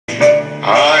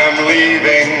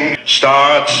leaving.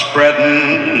 Start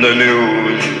spreading the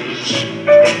news.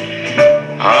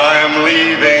 I'm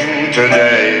leaving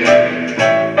today.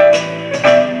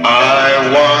 I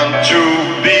want to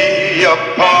be a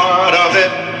part of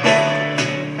it.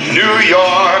 New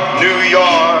York, New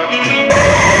York.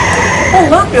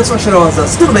 Olá, pessoas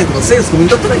cheirosas, tudo bem com vocês? Comigo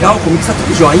tá tudo legal, comigo está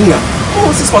tudo joinha. Como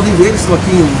vocês podem ver, estou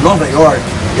aqui em Nova York.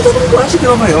 E todo mundo acha que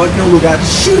Nova York é um lugar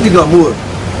cheio de glamour,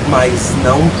 mas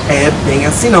não é bem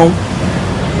assim não.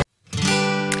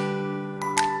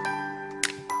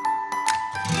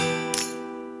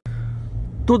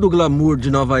 Todo o glamour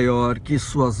de Nova York e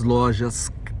suas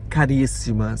lojas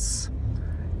caríssimas.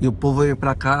 E o povo vem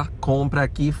pra cá, compra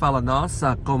aqui e fala: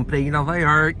 nossa, comprei em Nova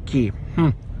York.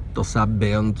 Tô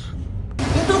sabendo.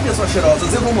 Então, pessoas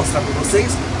cheirosas, eu vou mostrar pra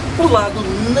vocês o lado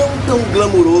não tão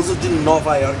glamouroso de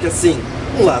Nova York assim.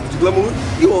 Um lado de glamour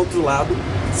e o outro lado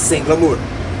sem glamour.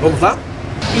 Vamos lá?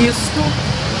 Isto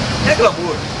é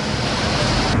glamour.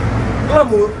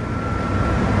 Glamour.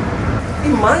 E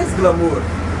mais glamour.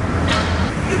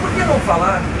 E por que não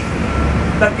falar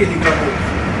daquele glamour?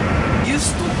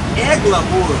 Isto é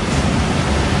glamour.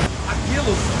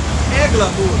 Aquilo é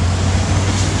glamour.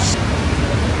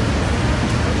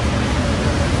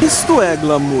 Isto é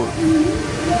glamour.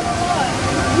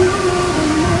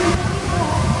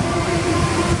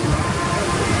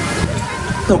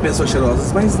 Então, pessoas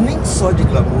cheirosas, mas nem só de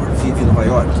glamour vive Nova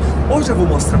York. Hoje eu vou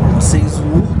mostrar para vocês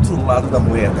o outro lado da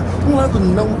moeda, um lado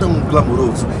não tão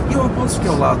glamouroso. E eu aposto que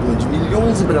é o lado onde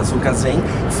milhões de brazucas vêm,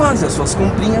 fazem as suas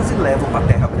comprinhas e levam para a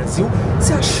terra Brasil,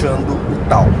 se achando o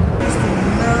tal.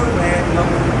 Não é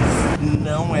glamour.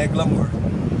 Não é glamour.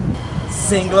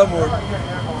 Sem glamour.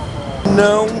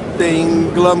 Não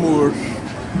tem glamour.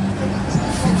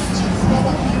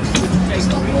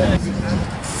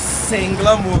 Sem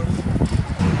glamour.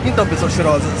 Então, pessoas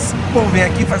cheirosas, o povo vem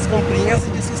aqui, faz comprinhas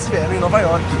e diz que estiveram em Nova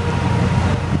York.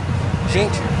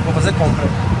 Gente, vou fazer compra.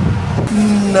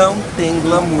 Não tem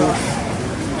glamour.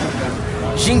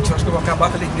 Gente, eu acho que eu vou acabar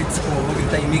com a alegria desse povo. Vou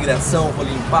gritar imigração, vou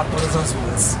limpar todas as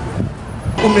ruas.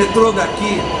 O metrô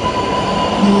daqui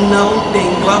não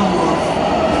tem glamour.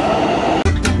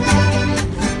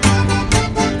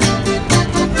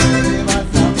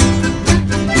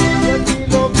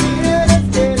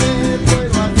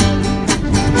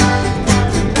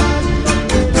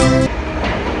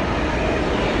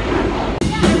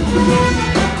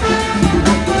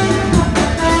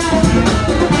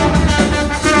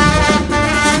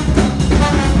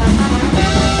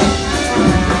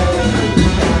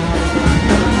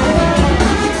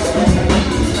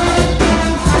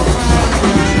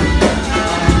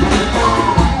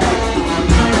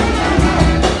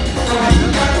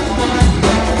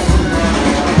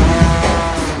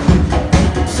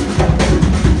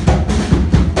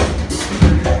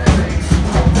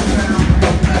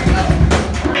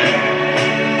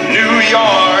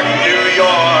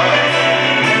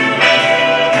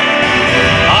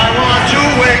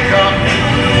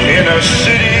 A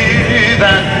city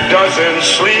that doesn't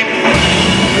sleep.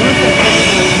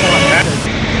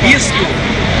 Isto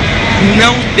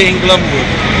não tem glamour.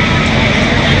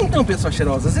 Então, pessoas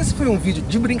cheirosas, esse foi um vídeo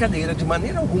de brincadeira. De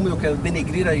maneira alguma eu quero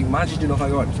denegrir a imagem de Nova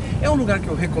York. É um lugar que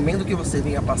eu recomendo que você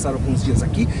venha passar alguns dias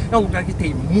aqui. É um lugar que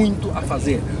tem muito a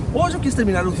fazer. Hoje eu quis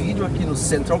terminar o vídeo aqui no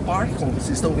Central Park. Como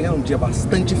vocês estão vendo, um dia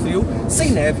bastante frio.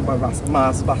 Sem neve,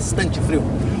 mas bastante frio.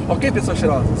 Ok, pessoas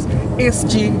cheirosas?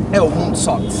 Este é o Mundo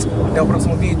Socks. Até o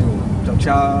próximo vídeo. Tchau,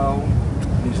 tchau.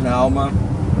 Beijo na alma.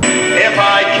 If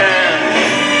I can